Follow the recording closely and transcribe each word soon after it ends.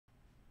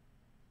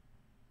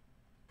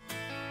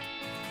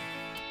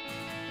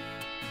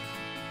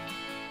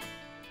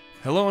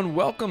Hello and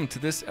welcome to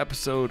this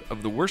episode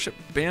of the Worship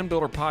Band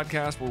Builder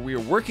Podcast, where we are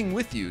working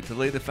with you to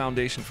lay the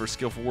foundation for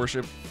skillful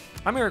worship.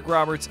 I'm Eric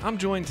Roberts. I'm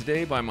joined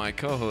today by my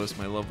co-host,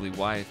 my lovely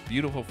wife,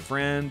 beautiful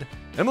friend,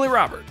 Emily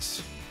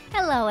Roberts.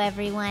 Hello,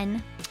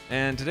 everyone.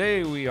 And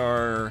today we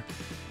are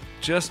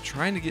just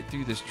trying to get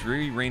through this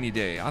dreary, rainy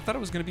day. I thought it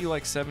was going to be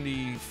like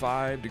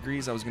 75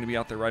 degrees. I was going to be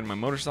out there riding my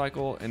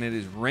motorcycle, and it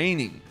is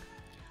raining.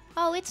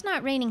 Oh, it's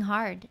not raining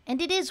hard,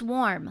 and it is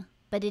warm,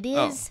 but it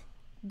is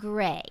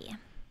gray.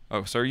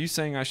 Oh, so are you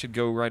saying I should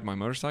go ride my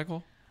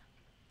motorcycle?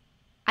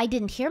 I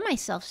didn't hear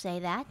myself say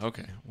that.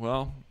 Okay.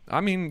 Well, I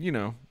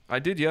mean, I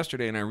did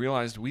yesterday, and I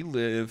realized we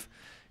live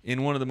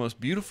in one of the most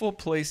beautiful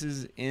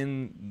places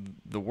in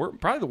the world,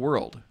 probably the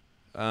world.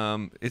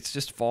 It's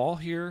just fall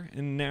here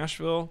in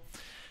Nashville.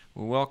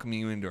 We're welcoming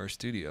you into our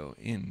studio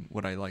in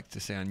what I like to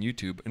say on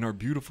YouTube, in our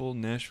beautiful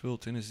Nashville,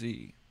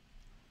 Tennessee.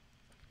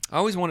 I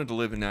always wanted to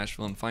live in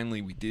Nashville, and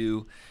finally we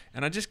do.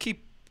 And I just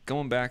keep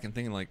going back and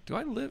thinking, like, did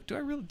I really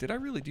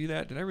do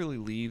that? Did I really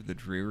leave the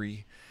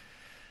dreary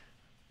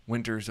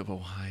winters of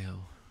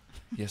Ohio?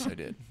 Yes, I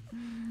did.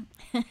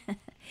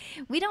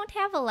 We don't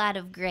have a lot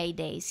of gray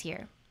days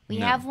here. We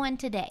No. have one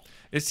today.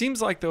 It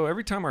seems like, though,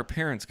 every time our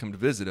parents come to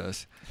visit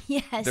us,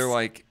 Yes. they're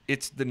like,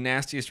 it's the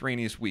nastiest,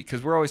 rainiest week.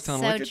 Because we're always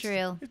telling them, like,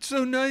 true. It's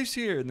so nice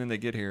here. And then they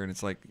get here, and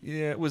it's like,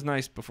 yeah, it was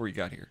nice before you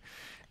got here.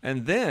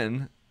 And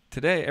then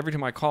today, every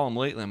time I call them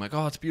lately, I'm like,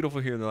 oh, it's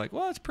beautiful here. They're like,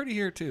 well, it's pretty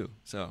here, too.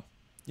 So,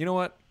 you know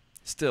what?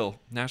 Still,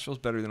 Nashville's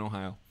better than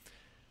Ohio.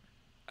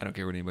 I don't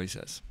care what anybody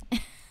says.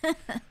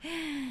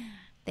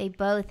 They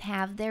both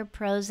have their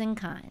pros and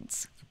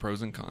cons.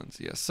 Pros and cons,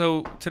 yes.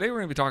 So today we're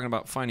going to be talking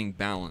about finding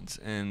balance,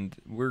 and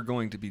we're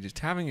going to be just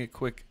having a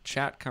quick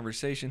chat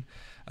conversation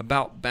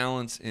about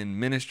balance in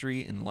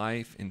ministry, in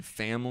life, in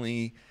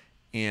family,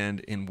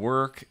 and in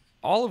work,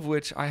 all of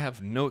which I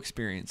have no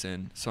experience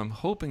in. So I'm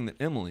hoping that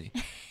Emily,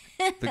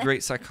 the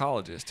great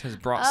psychologist, has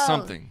brought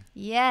something.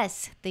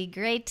 Yes, the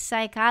great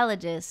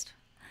psychologist.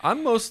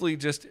 I'm mostly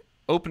just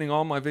opening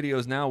all my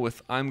videos now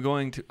with I'm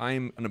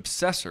an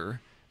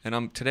obsessor,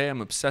 and today I'm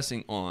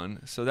obsessing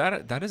on. So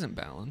that isn't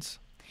balance.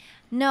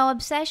 No,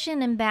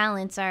 obsession and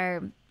balance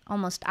are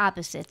almost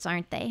opposites,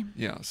 aren't they?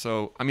 Yeah.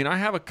 So, I mean, I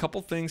have a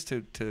couple things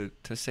to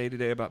say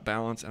today about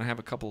balance, and I have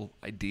a couple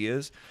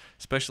ideas,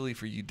 especially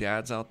for you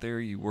dads out there,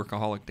 you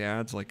workaholic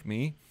dads like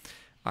me.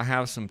 I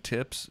have some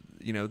tips,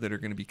 that are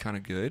going to be kind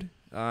of good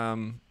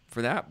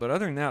for that. But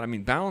other than that, I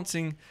mean,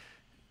 balancing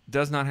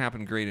does not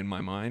happen great in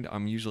my mind.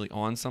 I'm usually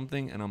on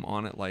something, and I'm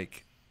on it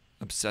like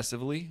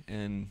obsessively,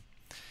 and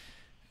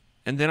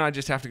then I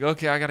just have to go,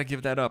 okay, I got to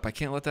give that up. I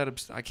can't let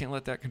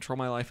that control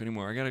my life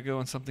anymore. I got to go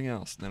on something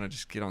else. And then I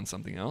just get on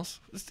something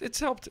else. It's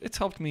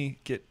helped me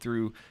get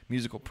through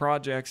musical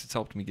projects. It's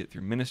helped me get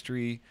through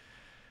ministry.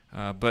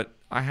 But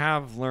I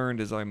have learned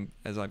as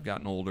I've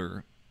gotten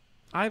older,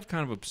 I've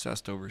kind of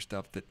obsessed over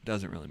stuff that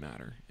doesn't really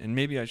matter. And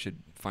maybe I should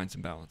find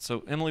some balance.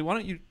 So Emily, why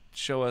don't you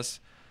show us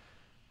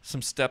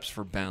some steps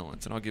for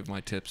balance, and I'll give my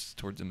tips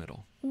towards the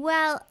middle.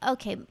 Well,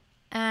 okay.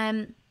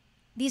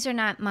 These are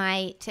not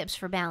my tips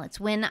for balance.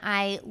 When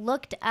I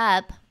looked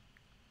up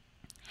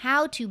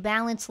how to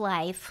balance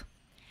life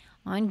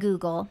on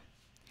Google,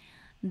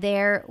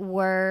 there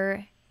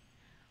were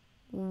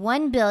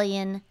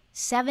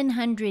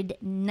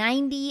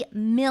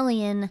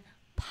 1,790,000,000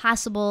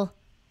 possible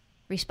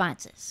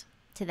responses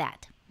to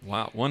that.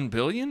 Wow, 1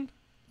 billion?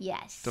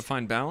 Yes. To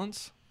find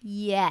balance?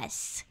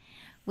 Yes.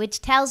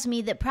 Which tells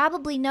me that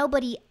probably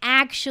nobody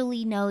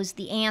actually knows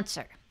the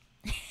answer.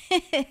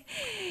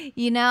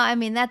 I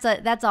mean, that's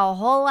a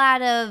whole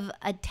lot of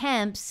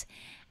attempts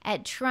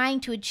at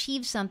trying to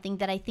achieve something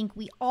that I think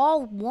we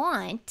all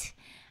want,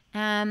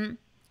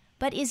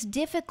 but is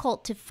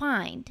difficult to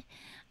find,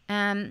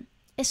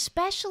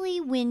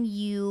 especially when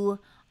you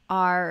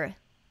are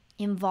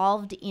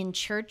involved in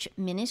church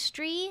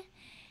ministry.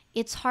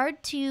 It's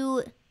hard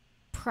to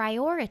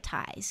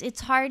prioritize.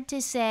 It's hard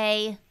to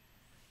say,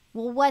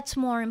 well, what's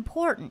more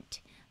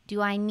important?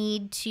 Do I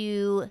need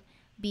to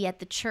be at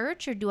the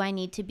church, or do I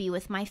need to be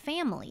with my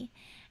family?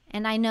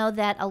 And I know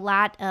that a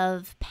lot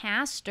of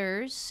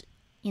pastors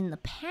in the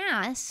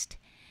past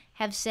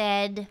have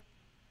said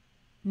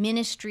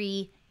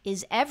ministry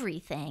is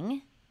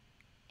everything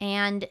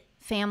and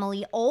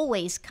family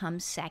always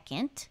comes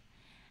second,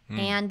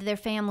 and their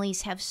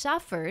families have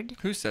suffered.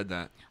 Who said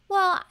that?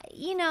 Well,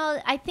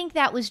 I think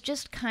that was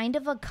just kind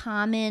of a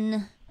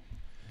common...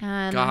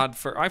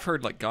 I've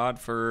heard like God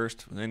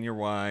first, then your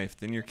wife,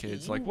 then your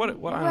kids. Like what? I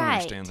don't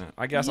understand that.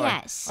 I guess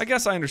I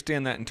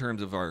understand that in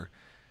terms of our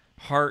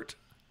heart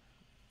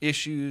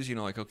issues.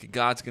 Like, okay,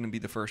 God's going to be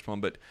the first one,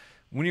 but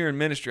when you're in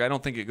ministry, I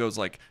don't think it goes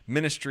like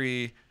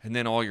ministry and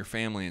then all your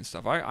family and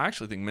stuff. I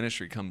actually think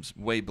ministry comes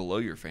way below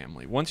your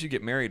family. Once you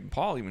get married, and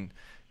Paul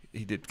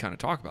he did kind of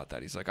talk about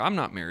that. He's like, I'm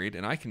not married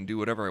and I can do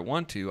whatever I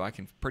want to. I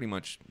can pretty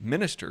much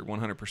minister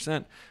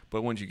 100%.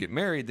 But once you get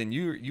married, then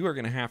you are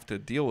going to have to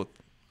deal with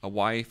a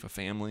wife, a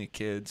family,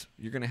 kids.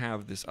 You're going to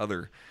have this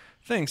other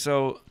thing.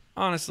 So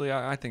honestly,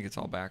 I think it's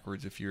all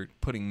backwards if you're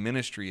putting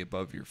ministry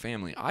above your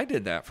family. I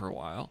did that for a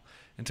while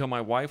until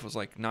my wife was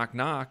like, knock,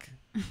 knock.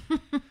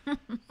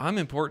 I'm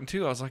important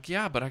too. I was like,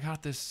 yeah, but I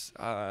got this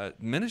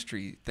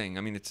ministry thing.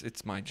 I mean,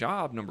 it's my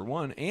job, number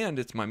one, and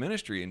it's my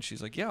ministry. And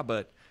she's like, yeah,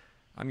 but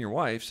I'm your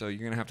wife, so you're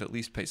going to have to at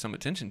least pay some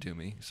attention to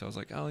me. So I was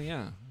like, oh,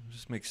 yeah, it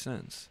just makes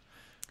sense.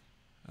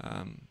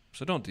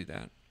 So don't do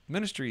that.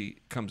 Ministry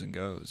comes and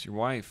goes. Your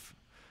wife,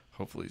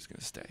 hopefully, is going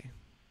to stay.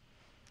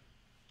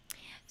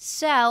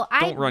 So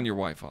don't run your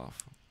wife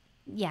off.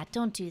 Yeah,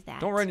 don't do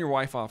that. Don't run your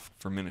wife off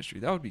for ministry.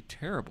 That would be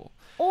terrible.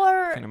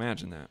 Or I can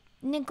imagine that.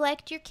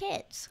 Neglect your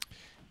kids.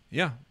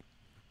 Yeah.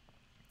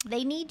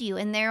 They need you,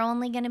 and they're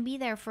only going to be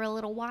there for a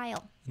little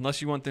while.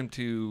 Unless you want them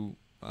to,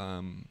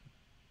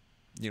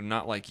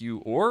 not like you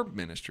or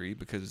ministry,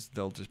 because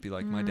they'll just be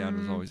like, my dad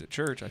was always at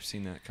church. I've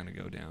seen that kind of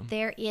go down.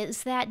 There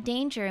is that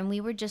danger, and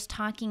we were just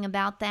talking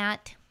about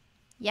that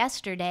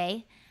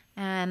yesterday.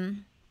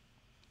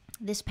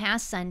 This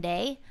past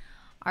Sunday,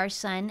 our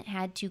son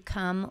had to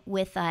come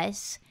with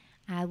us.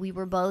 We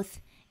were both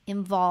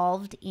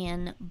involved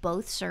in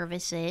both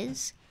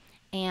services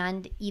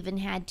and even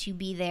had to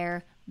be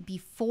there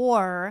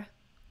before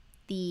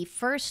the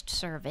first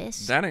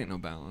service. That ain't no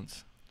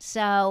balance.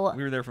 So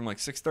we were there from like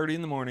 6:30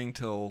 in the morning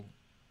till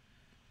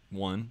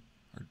 1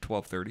 or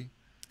 12:30.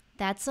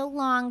 That's a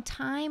long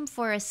time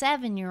for a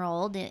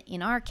 7-year-old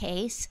in our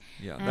case.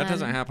 Yeah, that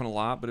doesn't happen a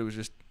lot,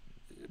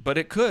 but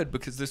it could,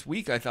 because this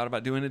week I thought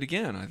about doing it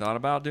again.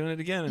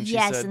 And she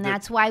yes, said and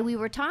that's why we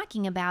were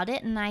talking about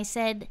it. And I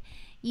said,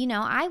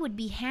 I would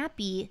be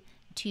happy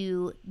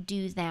to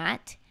do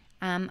that.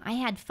 I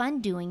had fun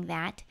doing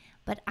that,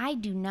 but I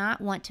do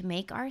not want to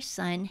make our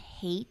son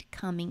hate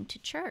coming to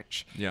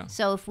church. Yeah.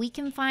 So if we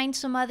can find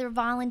some other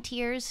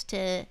volunteers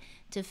to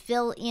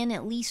fill in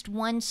at least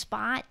one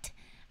spot,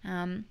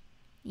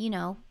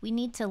 we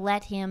need to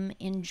let him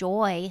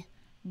enjoy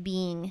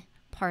being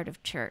part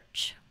of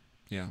church.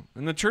 Yeah,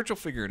 and the church will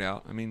figure it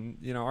out. I mean,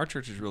 our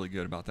church is really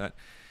good about that.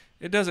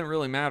 It doesn't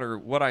really matter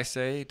what I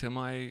say to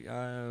my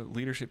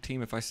leadership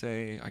team. If I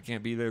say I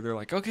can't be there, they're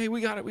like, okay,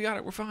 we got it,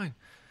 we're fine.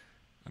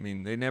 I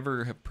mean, they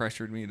never have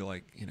pressured me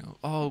to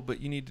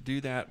but you need to do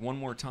that one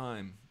more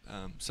time.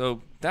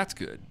 So that's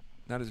good.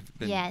 That has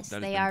been Yes,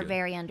 they are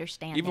very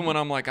understanding. Even when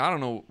I'm like, I don't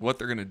know what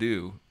they're going to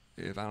do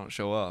if I don't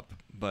show up,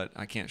 but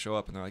I can't show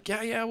up. And they're like,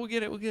 yeah, we'll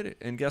get it.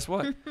 And guess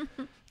what?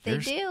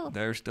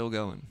 They're still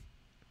going.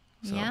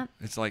 So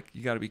It's like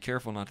you got to be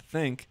careful not to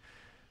think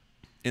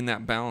in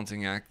that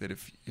balancing act that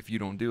if you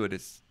don't do it,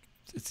 it's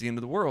the end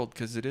of the world,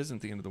 because it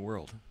isn't the end of the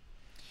world.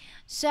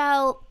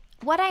 So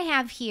what I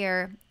have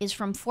here is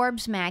from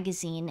Forbes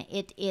magazine.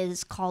 It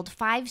is called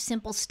 5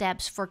 Simple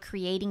Steps for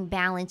Creating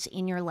Balance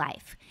in Your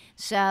Life.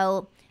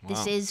 So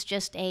this is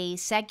just a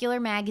secular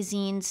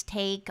magazine's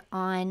take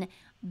on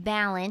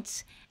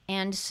balance.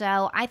 And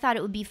so I thought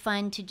it would be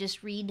fun to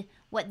just read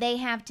what they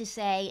have to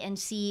say and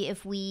see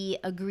if we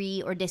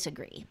agree or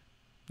disagree.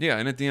 Yeah,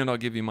 and at the end I'll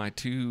give you my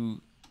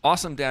 2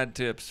 awesome dad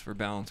tips for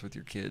balance with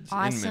your kids in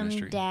ministry.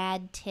 Awesome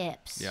dad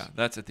tips. Yeah,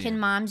 that's at the end. Can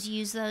moms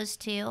use those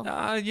too?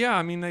 Yeah,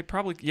 I mean, they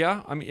probably,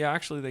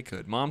 actually they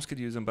could. Moms could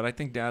use them, but I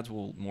think dads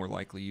will more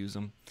likely use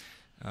them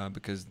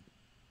because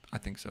I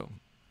think so.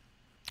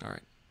 All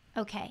right.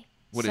 Okay.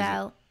 What is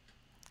it?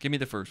 Give me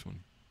the first one.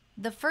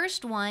 The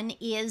first one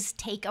is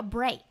take a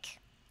break.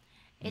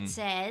 It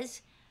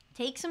says,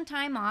 take some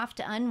time off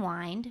to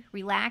unwind,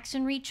 relax,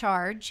 and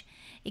recharge.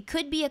 It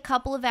could be a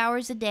couple of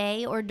hours a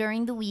day or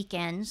during the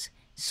weekends.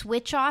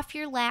 Switch off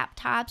your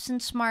laptops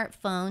and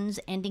smartphones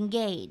and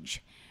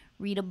engage.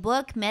 Read a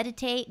book,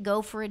 meditate,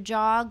 go for a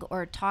jog,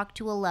 or talk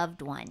to a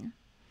loved one.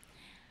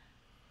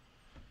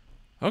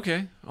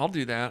 Okay, I'll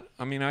do that.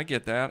 I mean, I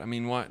get that. I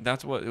mean, wasn't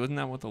that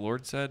what the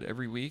Lord said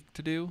every week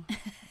to do?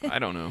 I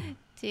don't know.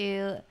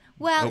 Obey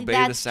the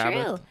that's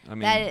Sabbath? true. I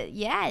mean,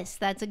 yes,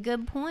 that's a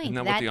good point. Isn't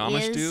that what the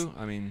Amish do?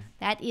 I mean,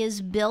 that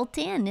is built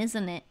in,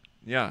 isn't it?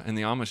 Yeah, and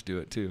the Amish do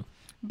it too.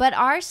 But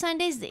our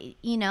Sundays,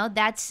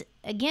 that's,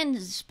 again,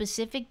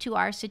 specific to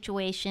our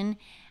situation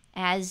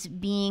as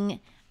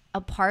being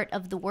a part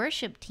of the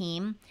worship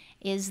team,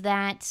 is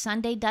that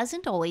Sunday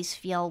doesn't always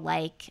feel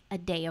like a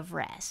day of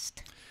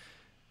rest.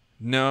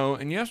 No,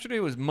 and yesterday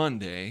was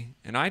Monday,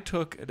 and I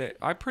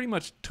pretty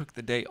much took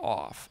the day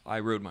off. I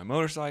rode my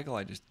motorcycle.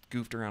 I just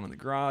goofed around in the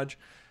garage.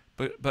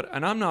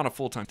 And I'm not a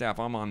full-time staff.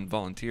 I'm on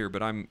volunteer,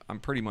 but I'm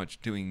pretty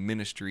much doing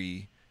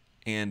ministry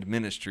in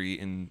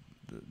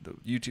the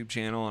YouTube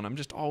channel, and I'm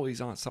just always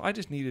on. So I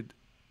just needed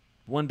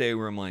one day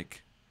where I'm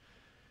like,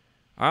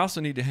 I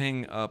also need to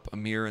hang up a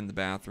mirror in the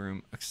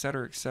bathroom, et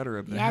cetera,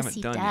 but I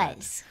haven't done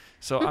yet.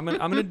 So I'm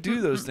gonna do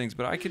those things,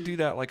 but I could do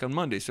that like on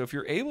Monday. So if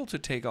you're able to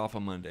take off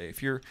on Monday,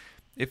 if you're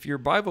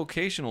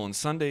bivocational and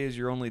Sunday is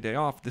your only day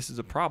off, this is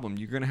a problem.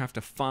 You're gonna have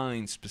to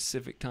find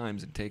specific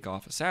times and take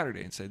off a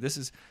Saturday and say, this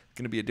is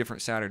gonna be a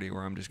different Saturday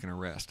where I'm just gonna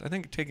rest. I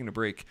think taking a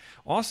break.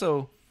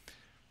 Also,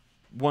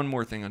 one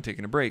more thing on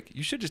taking a break.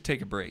 You should just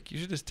take a break. You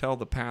should just tell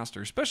the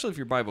pastor, especially if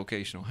you're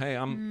bivocational, hey,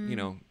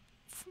 I'm,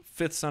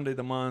 5th Sunday of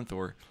the month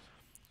or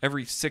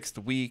every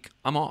 6th week,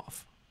 I'm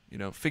off.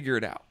 Figure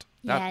it out.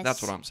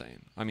 That's what I'm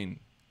saying. I mean,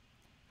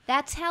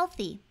 that's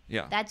healthy.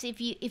 yeah. That's if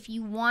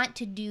you want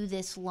to do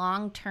this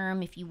long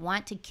term, if you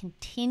want to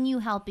continue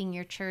helping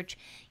your church,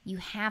 you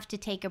have to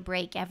take a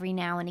break every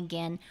now and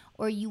again,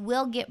 or you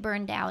will get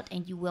burned out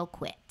and you will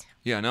quit.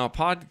 Yeah, now a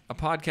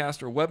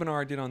podcast or a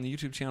webinar I did on the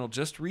YouTube channel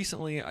just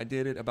recently, I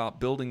did it about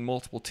building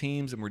multiple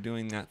teams, and we're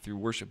doing that through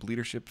Worship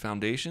Leadership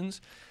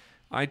Foundations.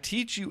 I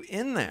teach you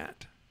in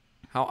that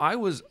how I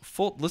was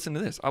listen to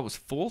this, I was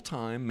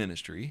full-time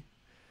ministry,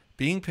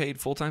 being paid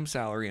full-time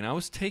salary, and I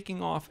was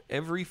taking off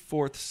every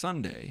fourth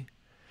Sunday.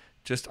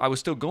 I was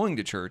still going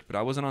to church, but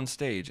I wasn't on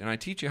stage, and I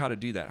teach you how to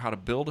do that, how to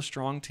build a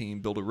strong team,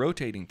 build a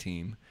rotating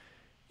team.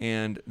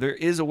 And there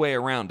is a way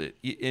around it.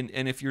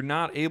 And if you're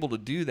not able to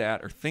do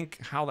that or think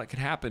how that could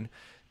happen,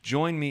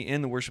 join me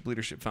in the Worship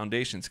Leadership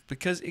Foundations,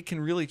 because it can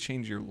really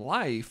change your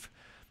life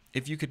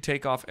if you could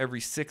take off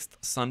every sixth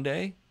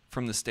Sunday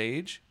from the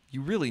stage.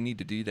 You really need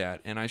to do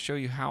that. And I show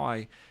you how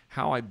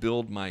I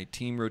build my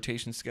team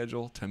rotation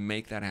schedule to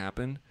make that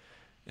happen.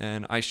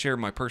 And I share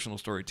my personal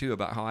story, too,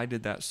 about how I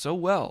did that so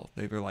well.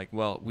 They were like,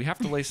 well, we have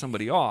to lay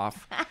somebody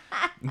off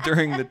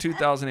during the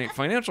 2008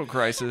 financial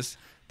crisis.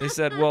 They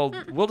said, well,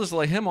 we'll just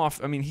lay him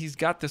off. I mean, he's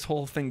got this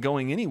whole thing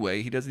going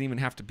anyway. He doesn't even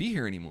have to be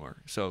here anymore.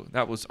 So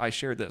I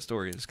shared that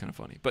story. It's kind of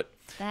funny. But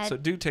so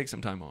do take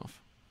some time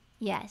off.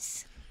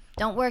 Yes.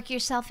 Don't work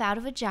yourself out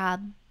of a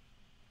job,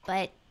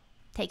 but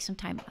take some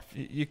time off.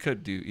 You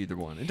could do either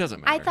one. It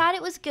doesn't matter. I thought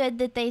it was good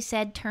that they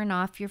said turn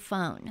off your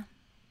phone.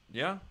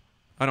 Yeah?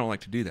 I don't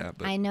like to do that.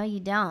 But I know you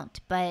don't,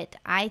 but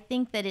I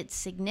think that it's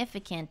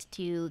significant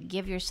to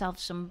give yourself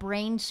some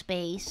brain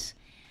space,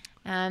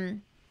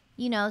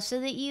 so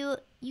that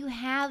you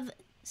have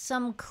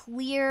some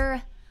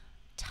clear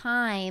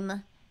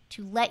time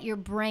to let your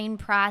brain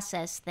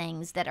process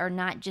things that are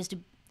not just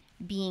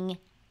being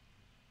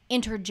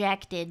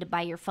interjected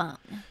by your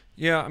phone.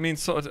 Yeah, I mean,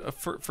 so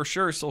for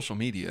sure, social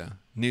media,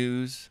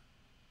 news.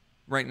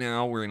 Right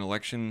now, we're in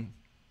election.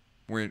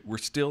 We're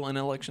still in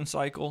election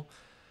cycle,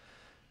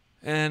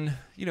 and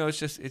it's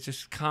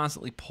just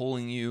constantly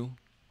pulling you.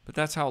 But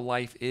that's how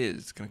life is.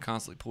 It's going to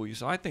constantly pull you.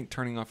 So I think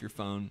turning off your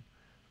phone,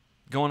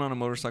 going on a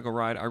motorcycle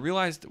ride, I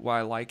realized why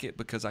I like it,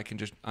 because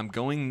I'm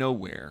going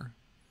nowhere.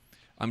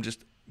 I'm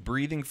just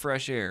breathing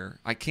fresh air.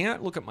 I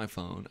can't look at my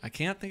phone. I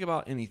can't think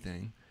about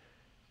anything.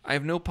 I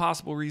have no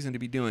possible reason to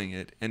be doing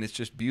it, and it's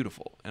just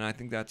beautiful. And I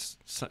think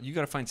you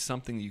got to find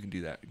something that you can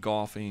do that.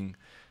 Golfing,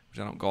 which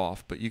I don't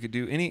golf, but you could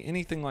do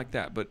anything like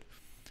that. But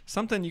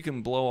something you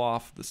can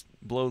blow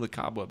the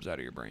cobwebs out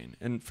of your brain.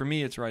 And for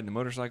me, it's riding a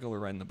motorcycle or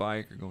riding the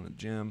bike or going to the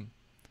gym.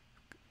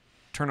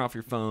 Turn off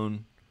your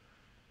phone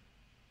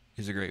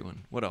is a great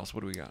one. What else?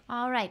 What do we got?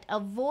 All right.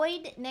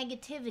 Avoid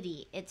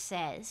negativity, it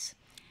says.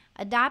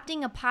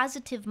 Adopting a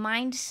positive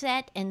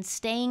mindset and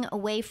staying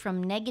away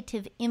from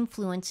negative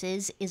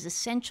influences is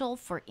essential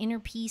for inner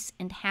peace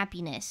and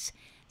happiness.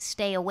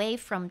 Stay away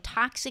from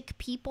toxic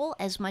people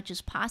as much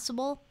as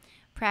possible.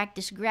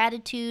 Practice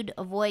gratitude,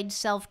 avoid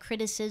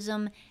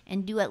self-criticism,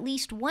 and do at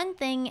least one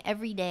thing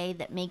every day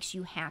that makes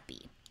you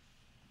happy.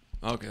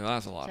 Okay, well,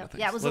 that's a lot of things.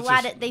 Yeah, it was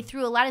they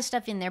threw a lot of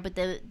stuff in there, but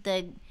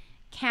the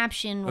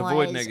caption was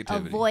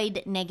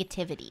avoid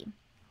negativity.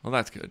 Well,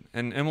 that's good.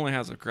 And Emily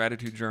has a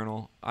gratitude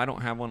journal. I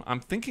don't have one. I'm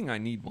thinking I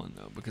need one,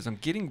 though, because I'm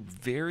getting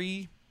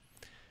very,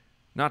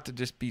 not to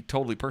just be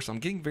totally personal, I'm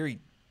getting very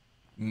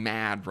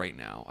mad right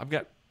now. I've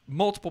got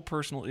multiple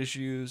personal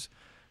issues,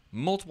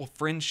 multiple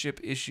friendship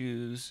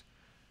issues,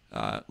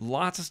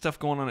 lots of stuff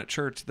going on at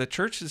church. The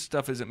church's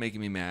stuff isn't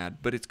making me mad,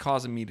 but it's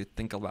causing me to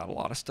think about a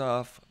lot of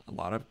stuff, a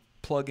lot of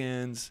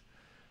plug-ins.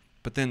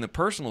 But then the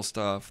personal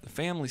stuff, the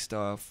family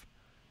stuff,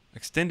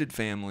 extended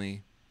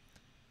family,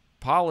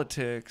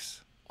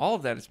 politics, all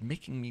of that is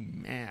making me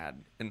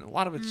mad. And a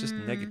lot of it's just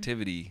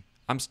negativity.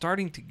 I'm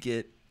starting to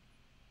get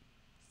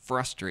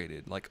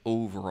frustrated, like,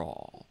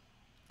 overall.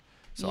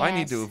 So yes. I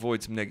need to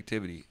avoid some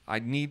negativity. I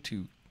need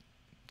to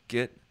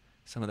get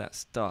some of that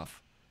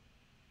stuff,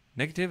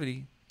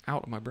 negativity,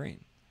 out of my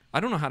brain.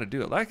 I don't know how to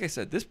do it. Like I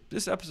said,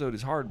 this episode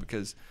is hard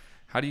because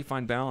how do you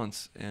find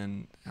balance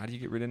and how do you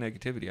get rid of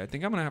negativity? I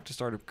think I'm going to have to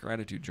start a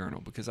gratitude journal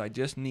because I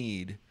just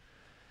need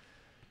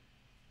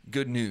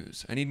good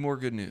news. I need more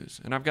good news.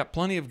 And I've got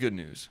plenty of good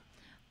news.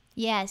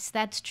 Yes,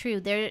 that's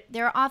true. There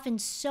are often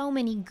so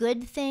many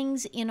good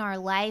things in our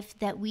life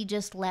that we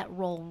just let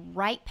roll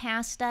right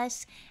past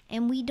us,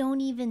 and we don't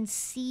even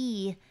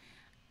see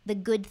the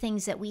good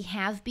things that we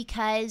have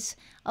because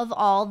of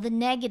all the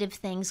negative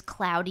things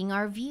clouding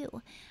our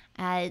view.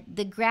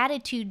 The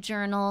gratitude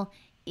journal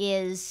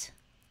is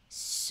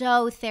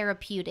so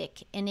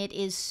therapeutic, and it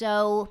is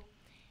so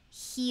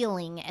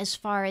healing as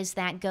far as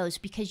that goes,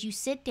 because you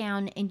sit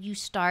down and you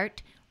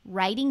start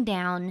writing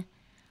down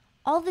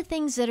all the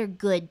things that are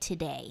good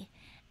today.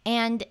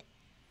 And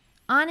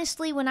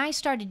honestly, when I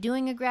started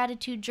doing a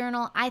gratitude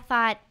journal, I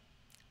thought,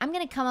 I'm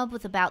going to come up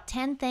with about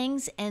 10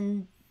 things,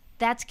 and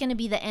that's going to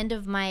be the end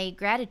of my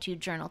gratitude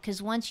journal. Because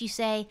once you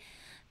say,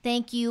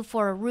 thank you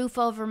for a roof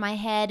over my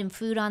head and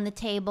food on the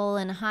table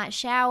and a hot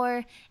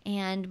shower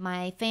and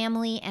my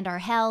family and our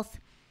health,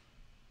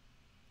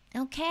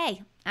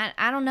 okay,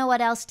 I don't know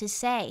what else to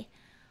say,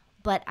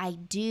 but I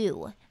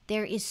do.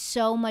 There is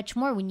so much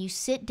more. When you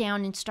sit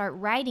down and start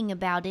writing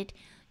about it,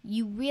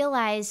 you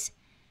realize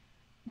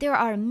there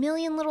are a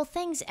million little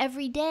things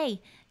every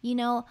day. You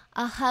know,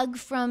 a hug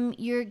from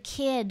your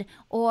kid,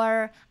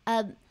 or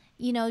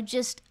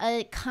just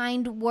a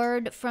kind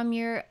word from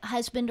your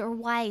husband or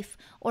wife,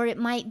 or it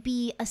might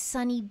be a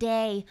sunny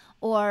day,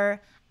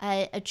 or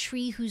a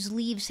tree whose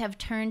leaves have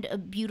turned a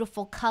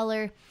beautiful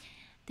color.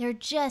 They're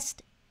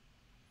just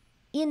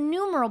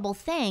innumerable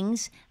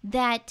things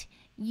that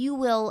you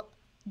will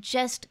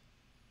just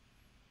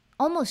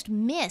almost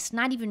miss,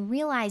 not even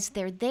realize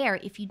they're there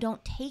if you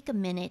don't take a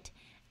minute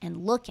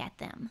and look at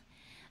them.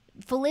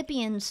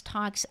 Philippians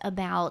talks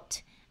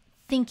about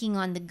thinking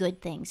on the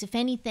good things. If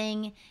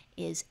anything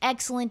is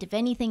excellent, if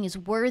anything is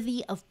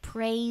worthy of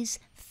praise,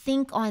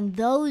 think on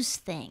those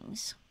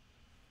things.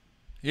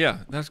 Yeah,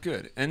 that's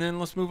good. And then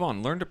let's move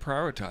on. Learn to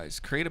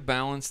prioritize. Create a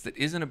balance that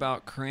isn't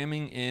about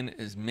cramming in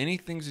as many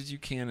things as you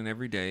can in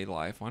everyday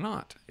life. Why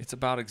not? It's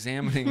about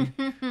examining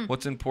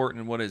what's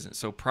important and what isn't.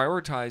 So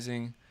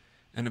prioritizing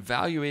and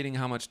evaluating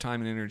how much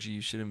time and energy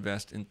you should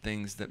invest in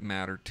things that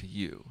matter to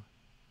you.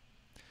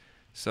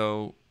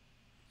 So,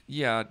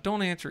 yeah,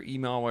 don't answer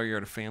email while you're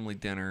at a family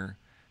dinner.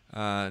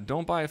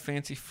 Don't buy a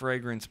fancy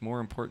fragrance.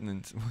 More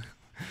important than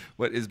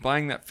what is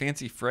buying that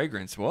fancy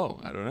fragrance? Whoa,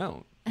 I don't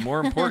know.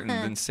 More important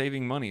than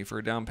saving money for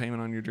a down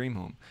payment on your dream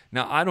home.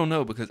 Now, I don't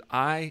know, because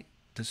I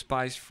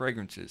despise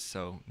fragrances,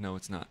 so no,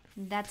 it's not.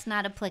 That's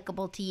not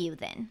applicable to you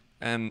then.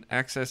 And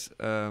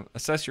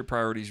assess your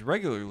priorities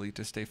regularly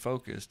to stay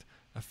focused,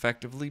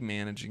 effectively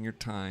managing your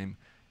time,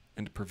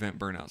 and to prevent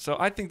burnout. So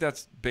I think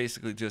that's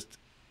basically just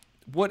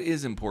what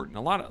is important.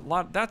 A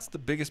lot. That's the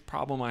biggest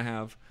problem I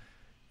have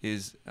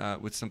is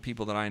with some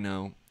people that I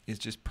know, is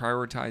just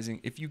prioritizing.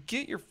 If you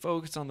get your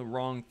focus on the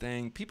wrong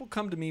thing, people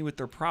come to me with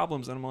their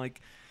problems, and I'm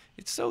like,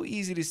 it's so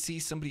easy to see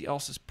somebody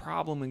else's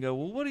problem and go,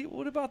 well,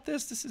 what about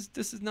this?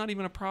 This is not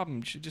even a problem.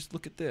 You should just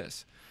look at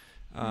this.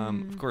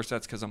 Of course,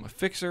 that's because I'm a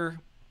fixer.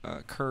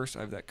 Curse.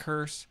 I have that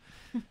curse.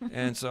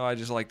 And so I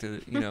just like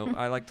to,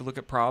 I like to look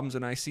at problems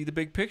and I see the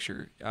big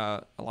picture.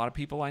 A lot of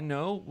people I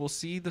know will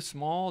see the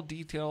small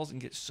details and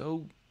get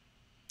so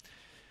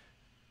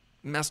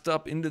messed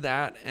up into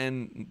that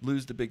and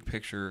lose the big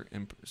picture.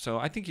 And so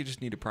I think you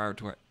just need to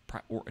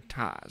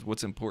prioritize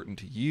what's important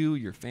to you,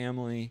 your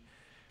family.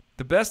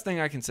 The best thing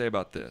I can say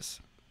about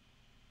this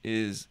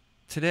is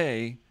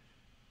today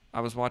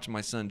I was watching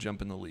my son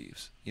jump in the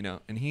leaves,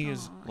 and he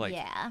is like,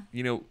 yeah.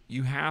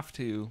 You have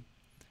to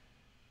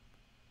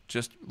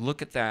just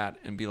look at that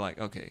and be like,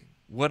 okay,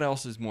 what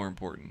else is more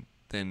important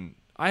than...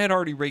 I had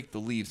already raked the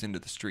leaves into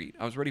the street.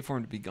 I was ready for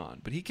him to be gone,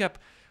 but he kept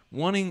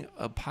wanting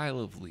a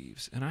pile of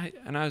leaves,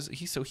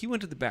 so he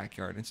went to the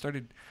backyard and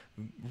started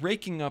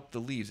raking up the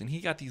leaves, and he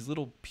got these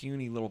little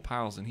puny little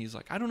piles, and he's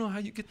like, I don't know how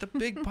you get the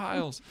big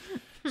piles.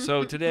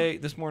 So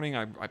this morning,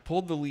 I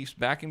pulled the leaves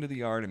back into the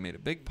yard and made a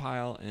big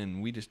pile,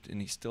 and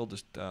he still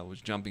just was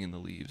jumping in the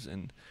leaves,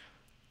 and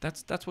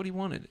that's what he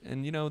wanted,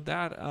 and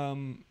that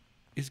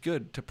is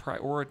good, to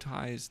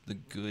prioritize the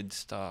good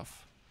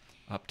stuff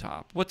up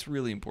top. What's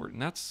really important?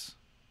 That's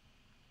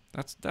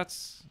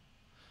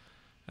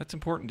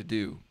important to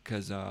do,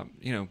 because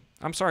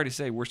I'm sorry to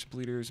say, worship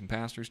leaders and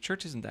pastors,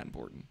 church isn't that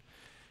important.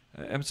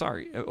 I'm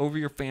sorry. Over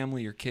your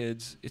family, your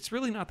kids, it's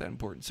really not that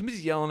important.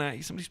 Somebody's yelling at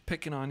you, somebody's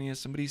picking on you,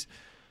 somebody's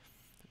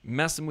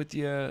messing with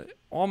you.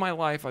 All my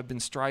life I've been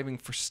striving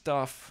for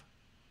stuff,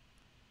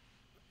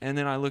 and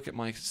then I look at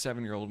my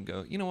 7-year-old and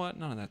go, you know what?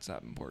 None of that's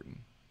that important.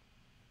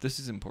 This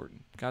is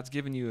important. God's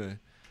given you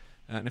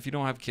and if you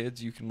don't have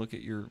kids, you can look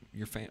at your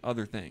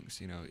other things.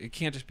 It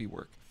can't just be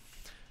work.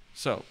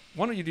 So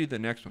why don't you do the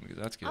next one,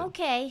 because that's good.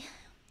 Okay.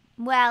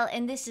 Well,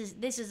 and this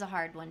is a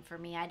hard one for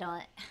me. I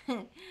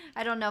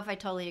don't know if I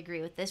totally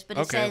agree with this, but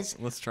it says,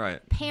 let's try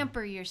it.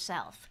 Pamper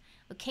yourself.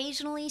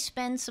 Occasionally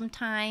spend some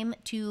time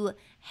to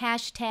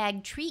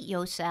 #treat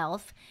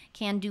yourself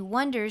can do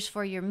wonders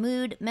for your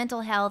mood,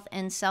 mental health,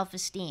 and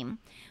self-esteem.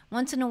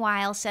 Once in a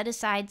while, set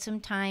aside some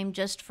time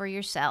just for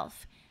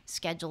yourself.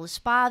 Schedule a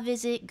spa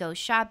visit, go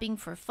shopping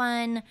for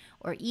fun,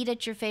 or eat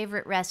at your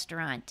favorite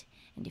restaurant.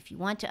 And if you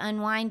want to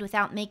unwind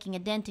without making a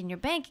dent in your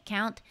bank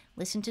account,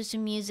 listen to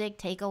some music,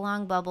 take a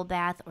long bubble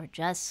bath, or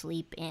just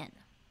sleep in.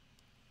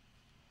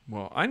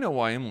 Well, I know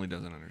why Emily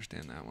doesn't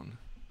understand that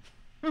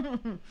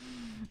one.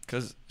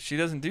 Because she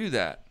doesn't do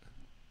that.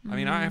 I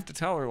mean, I have to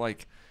tell her,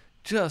 like,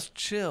 just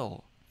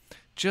chill.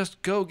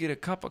 Just go get a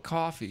cup of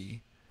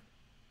coffee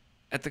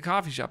at the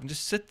coffee shop and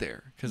just sit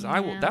there. Because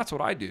that's what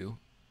I do.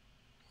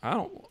 I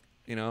don't...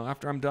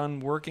 after I'm done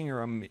working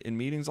or I'm in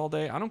meetings all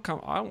day, I don't come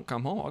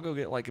home. I'll go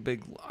get like a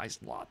big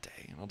iced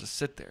latte and I'll just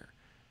sit there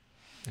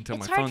until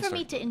my phone starts. It's hard for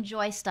me to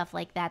enjoy stuff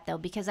like that, though,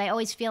 because I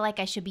always feel like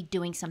I should be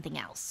doing something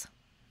else.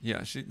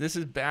 Yeah, this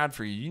is bad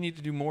for you. You need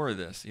to do more of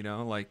this,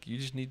 like you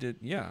just need to,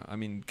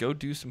 go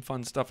do some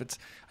fun stuff.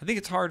 I think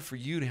it's hard for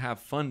you to have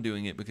fun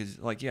doing it because,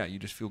 you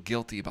just feel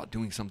guilty about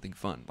doing something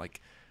fun.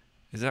 Like,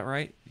 Is that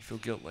right? You feel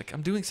guilt, like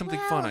I'm doing something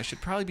fun. I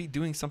should probably be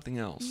doing something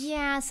else.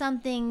 Yeah,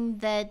 something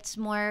that's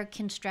more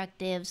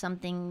constructive,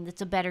 something that's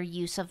a better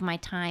use of my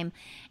time.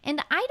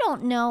 And I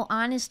don't know,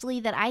 honestly,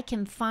 that I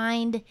can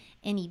find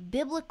any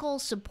biblical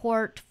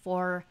support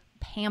for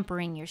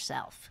pampering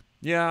yourself.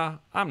 Yeah,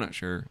 I'm not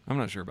sure. I'm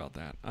not sure about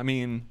that. I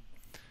mean,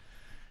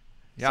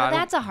 so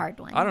that's a hard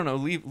one. I don't know.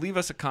 Leave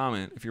us a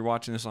comment if you're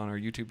watching this on our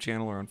YouTube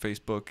channel or on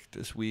Facebook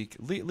this week.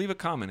 Leave a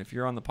comment. If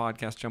you're on the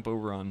podcast, jump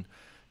over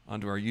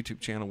onto our YouTube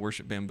channel,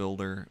 Worship Band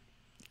Builder.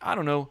 I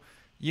don't know.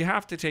 You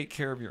have to take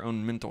care of your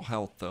own mental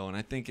health, though. And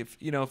I think if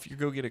you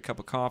go get a cup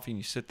of coffee and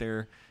you sit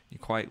there, you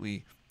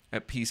quietly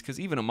at peace. Because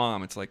even a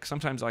mom, it's like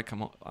sometimes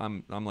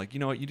I'm like, you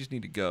know what? You just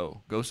need to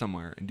go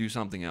somewhere and do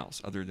something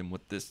else other than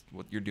what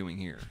you're doing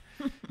here.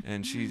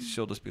 And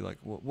she'll just be like,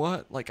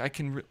 what? Like I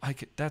can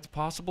that's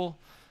possible.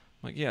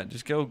 I'm like, yeah,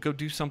 just go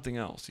do something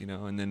else,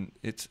 And then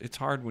it's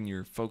hard when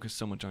you're focused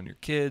so much on your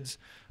kids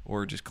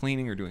or just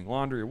cleaning or doing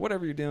laundry or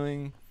whatever you're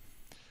doing.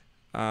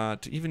 To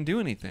even do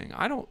anything.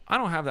 I don't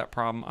have that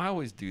problem. I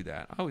always do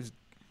that.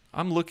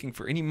 I'm looking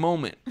for any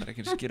moment that I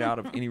can just get out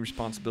of any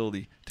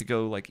responsibility to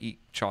go like eat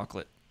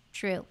chocolate.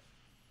 True.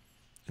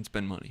 And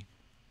spend money.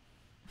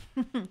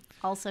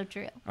 Also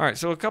true. All right,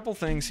 so a couple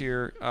things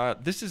here.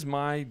 This is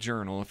my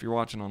journal. If you're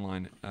watching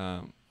online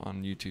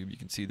on YouTube, you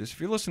can see this. If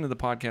you're listening to the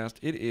podcast,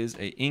 it is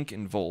a ink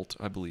and volt,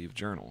 I believe,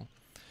 journal.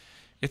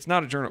 It's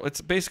not a journal.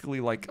 It's basically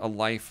like a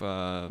life.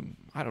 What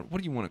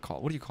do you want to call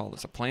it? What do you call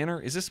this? A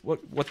planner? Is this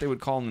what they would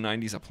call in the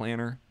 90s a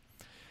planner?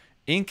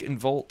 Ink and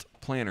Volt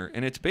planner,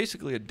 and it's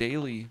basically a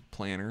daily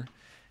planner.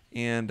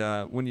 And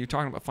when you're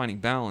talking about finding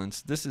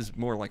balance, this is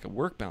more like a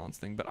work balance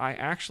thing. But I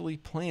actually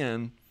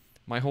plan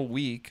my whole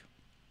week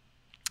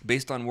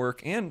based on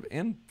work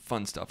and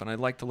fun stuff. And I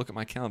like to look at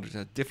my calendar. It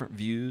has different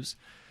views.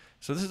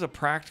 So this is a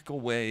practical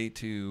way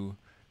to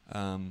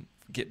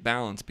get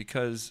balance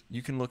because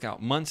you can look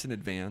out months in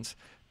advance,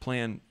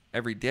 plan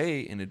every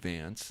day in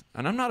advance.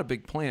 And I'm not a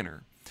big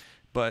planner,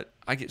 but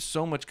I get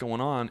so much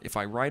going on. If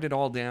I write it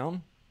all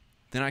down,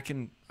 then I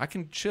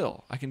can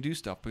chill. I can do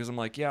stuff because I'm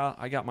like, yeah,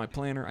 I got my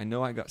planner. I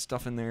know I got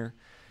stuff in there.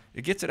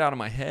 It gets it out of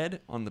my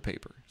head on the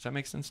paper. Does that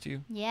make sense to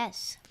you?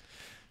 Yes.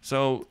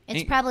 So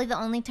it's probably the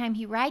only time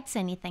he writes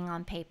anything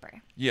on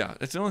paper. Yeah,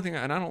 it's the only thing,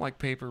 and I don't like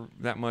paper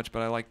that much,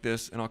 but I like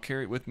this, and I'll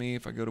carry it with me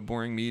if I go to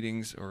boring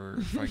meetings or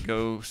if I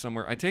go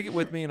somewhere. I take it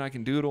with me, and I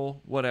can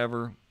doodle,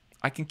 whatever.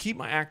 I can keep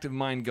my active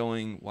mind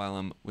going while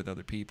I'm with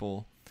other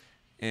people,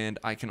 and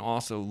I can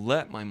also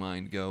let my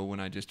mind go when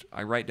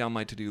I write down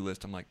my to-do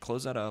list. I'm like,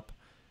 close that up,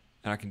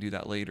 and I can do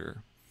that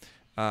later.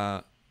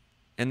 And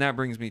that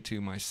brings me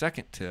to my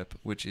second tip,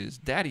 which is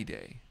Daddy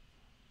Day.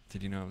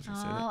 Did you know I was going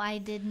to say that? Oh, I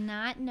did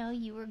not know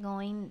you were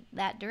going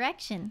that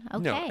direction.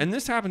 Okay. No, and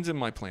this happens in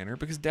my planner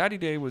because Daddy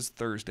Day was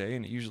Thursday,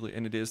 and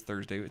it is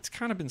Thursday. It's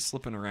kind of been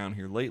slipping around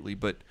here lately,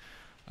 but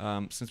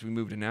since we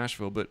moved to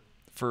Nashville. But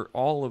for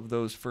all of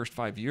those first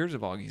 5 years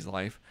of Augie's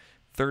life,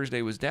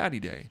 Thursday was Daddy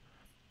Day,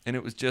 and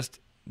it was just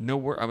no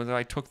work.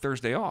 I took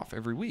Thursday off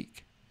every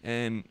week,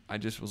 and I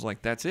just was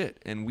like, that's it.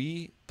 And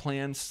we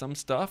planned some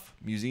stuff,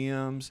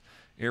 museums,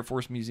 Air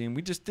Force Museum.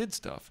 We just did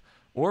stuff.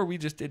 Or we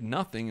just did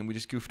nothing and we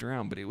just goofed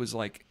around. But it was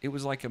like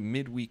a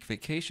midweek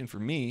vacation for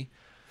me.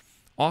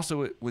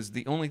 Also, it was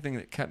the only thing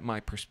that kept my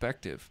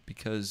perspective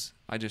because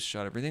I just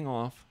shut everything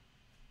off,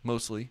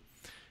 mostly.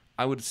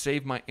 I would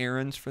save my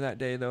errands for that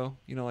day, though.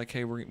 Like,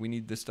 hey, we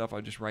need this stuff. I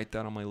would just write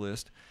that on my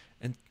list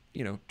and,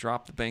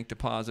 drop the bank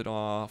deposit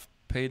off,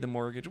 pay the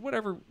mortgage,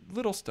 whatever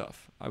little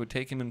stuff. I would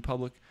take him in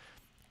public,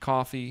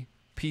 coffee,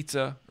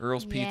 pizza,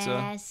 Earl's Pizza.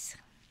 Yes.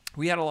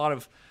 We had a lot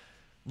of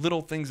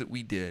little things that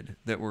we did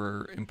that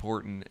were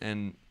important,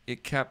 and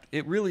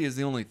it really is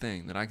the only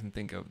thing that I can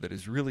think of that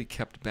has really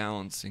kept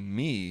balancing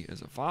me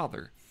as a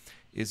father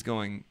is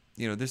going,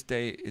 this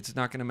day it's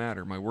not going to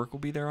matter. My work will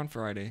be there on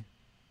Friday,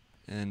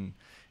 and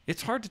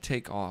it's hard to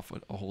take off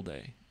a whole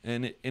day,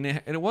 and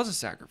it was a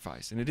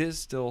sacrifice, and it is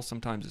still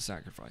sometimes a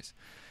sacrifice.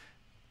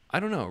 I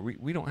don't know.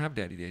 We don't have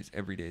Daddy Days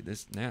every day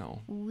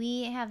now.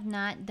 We have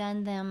not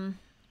done them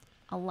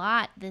a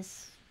lot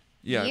this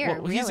Yeah, year,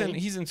 well, really.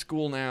 he's in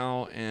school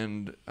now,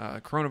 and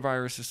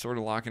coronavirus is sort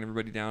of locking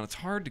everybody down. It's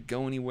hard to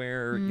go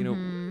anywhere.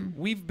 Mm-hmm.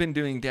 We've been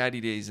doing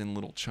Daddy Days in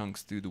little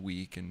chunks through the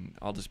week, and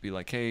I'll just be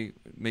like, hey,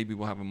 maybe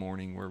we'll have a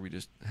morning where we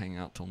just hang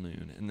out till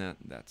noon, and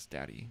that's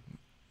Daddy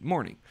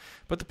morning.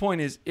 But the point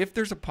is, if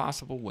there's a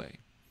possible way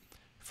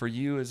for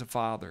you as a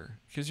father,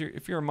 because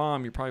if you're a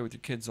mom, you're probably with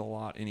your kids a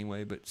lot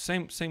anyway, but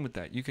same with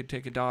that. You could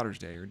take a Daughter's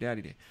Day or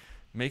Daddy Day.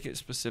 Make it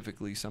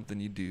specifically something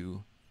you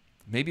do,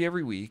 maybe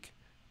every week,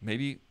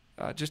 maybe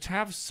just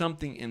have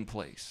something in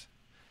place.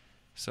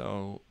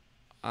 So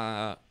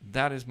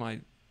that is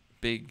my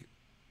big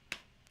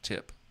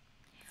tip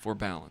for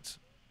balance.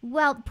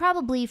 Well,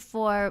 probably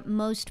for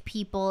most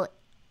people,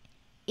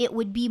 it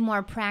would be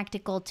more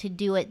practical to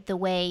do it the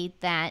way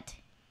that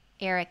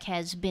Eric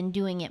has been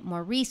doing it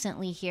more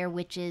recently here,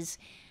 which is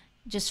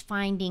just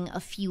finding a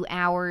few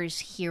hours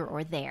here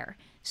or there.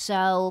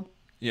 So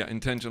Yeah,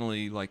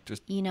 intentionally, like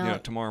just,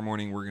 tomorrow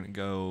morning we're going to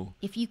go.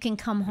 If you can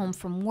come home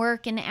from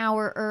work an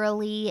hour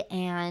early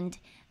and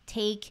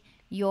take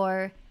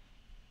your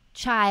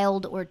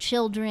child or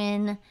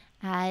children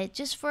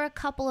just for a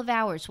couple of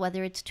hours,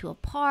 whether it's to a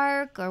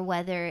park or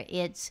whether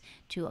it's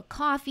to a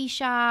coffee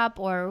shop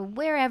or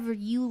wherever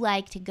you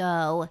like to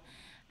go,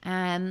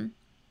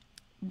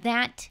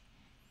 that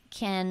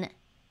can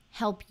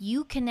help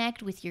you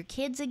connect with your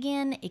kids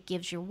again. It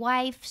gives your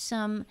wife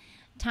some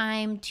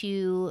time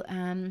to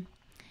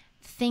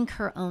think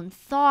her own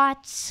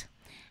thoughts,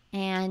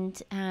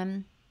 and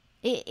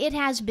it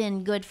has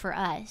been good for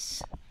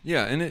us.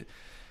 Yeah, and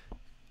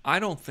I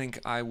don't think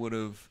I would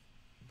have.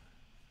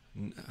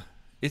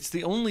 It's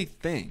the only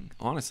thing,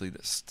 honestly,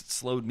 that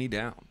slowed me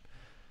down,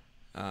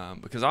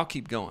 because I'll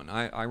keep going.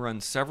 I run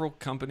several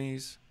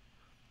companies,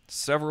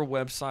 several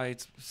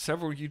websites,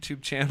 several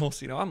YouTube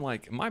channels. I'm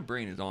like, my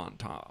brain is on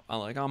top.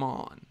 I'm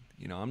on.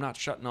 I'm not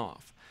shutting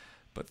off.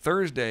 But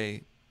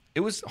Thursday,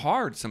 it was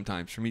hard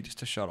sometimes for me just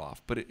to shut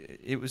off. But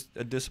it was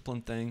a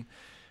discipline thing.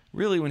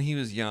 Really, when he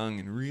was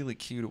young and really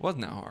cute, it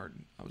wasn't that hard.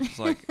 I was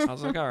like, all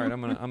right,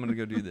 I'm gonna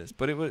go do this.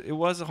 But it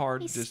was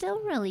hard. He's still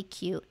really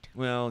cute.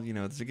 Well,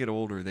 as they get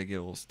older, they get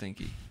a little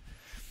stinky.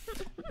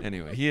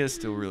 Anyway, he is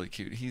still really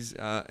cute. He's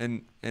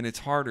and it's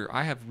harder.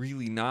 I have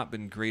really not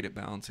been great at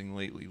balancing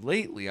lately.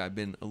 Lately, I've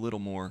been a little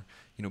more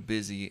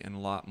busy and a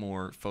lot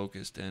more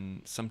focused.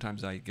 And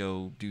sometimes I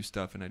go do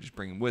stuff and I just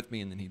bring him with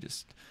me, and then he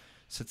just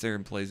sits there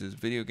and plays his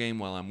video game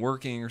while I'm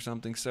working or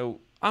something.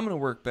 So I'm gonna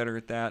work better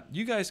at that.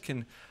 You guys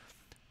can.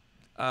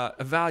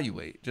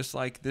 Evaluate. Just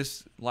like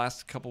this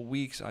last couple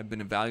weeks, I've been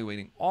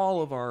evaluating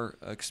all of our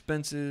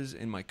expenses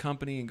in my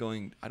company and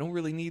going, I don't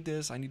really need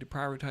this. I need to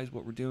prioritize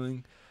what we're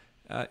doing.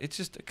 It's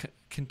just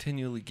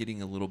continually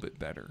getting a little bit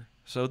better.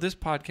 So this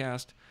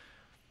podcast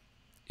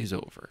is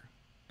over.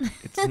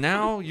 It's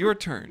now your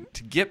turn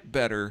to get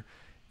better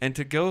and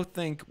to go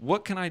think,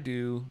 what can I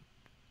do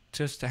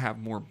just to have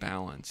more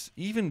balance?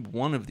 Even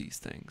one of these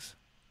things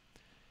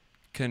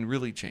can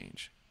really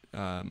change.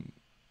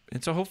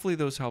 And so hopefully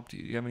those helped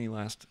you. Do you have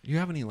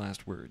any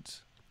last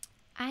words?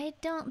 I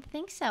don't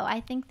think so.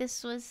 I think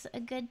this was a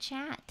good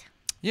chat.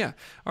 Yeah.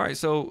 All right.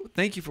 So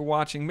thank you for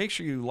watching. Make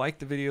sure you like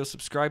the video,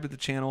 subscribe to the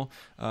channel.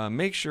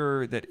 Make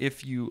sure that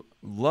if you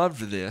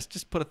loved this,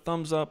 just put a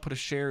thumbs up, put a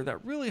share.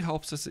 That really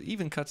helps us. It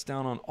even cuts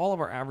down on all of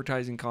our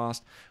advertising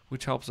costs,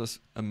 which helps us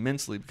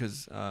immensely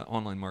because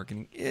online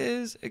marketing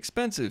is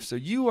expensive. So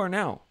you are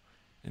now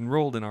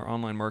enrolled in our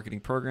online marketing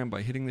program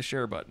by hitting the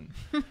share button.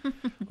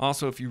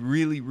 Also, if you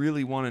really,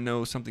 really want to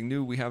know something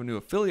new, we have a new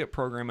affiliate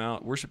program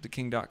out,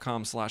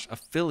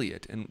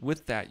 worshiptheking.com/affiliate. And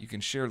with that, you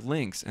can share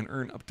links and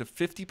earn up to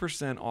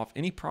 50% off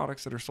any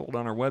products that are sold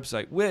on our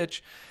website,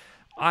 which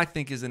I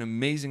think is an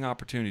amazing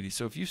opportunity.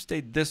 So if you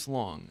stayed this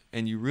long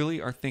and you really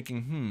are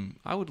thinking,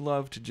 I would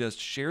love to just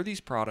share these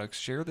products,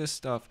 share this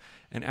stuff,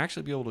 and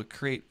actually be able to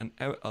create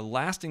a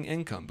lasting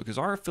income, because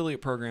our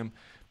affiliate program,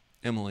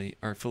 Emily,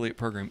 our affiliate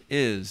program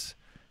is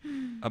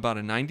about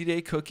a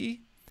 90-day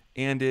cookie,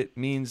 and it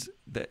means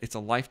that it's a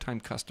lifetime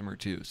customer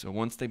too. So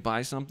once they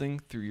buy something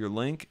through your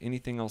link,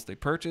 anything else they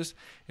purchase,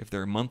 if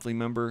they're a monthly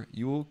member,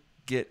 you will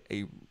get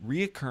a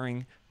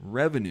reoccurring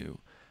revenue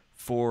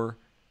for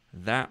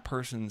that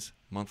person's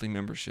monthly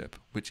membership,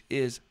 which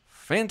is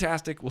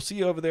fantastic. We'll see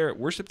you over there at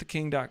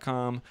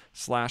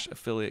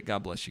worshiptheking.com/affiliate. God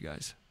bless you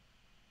guys.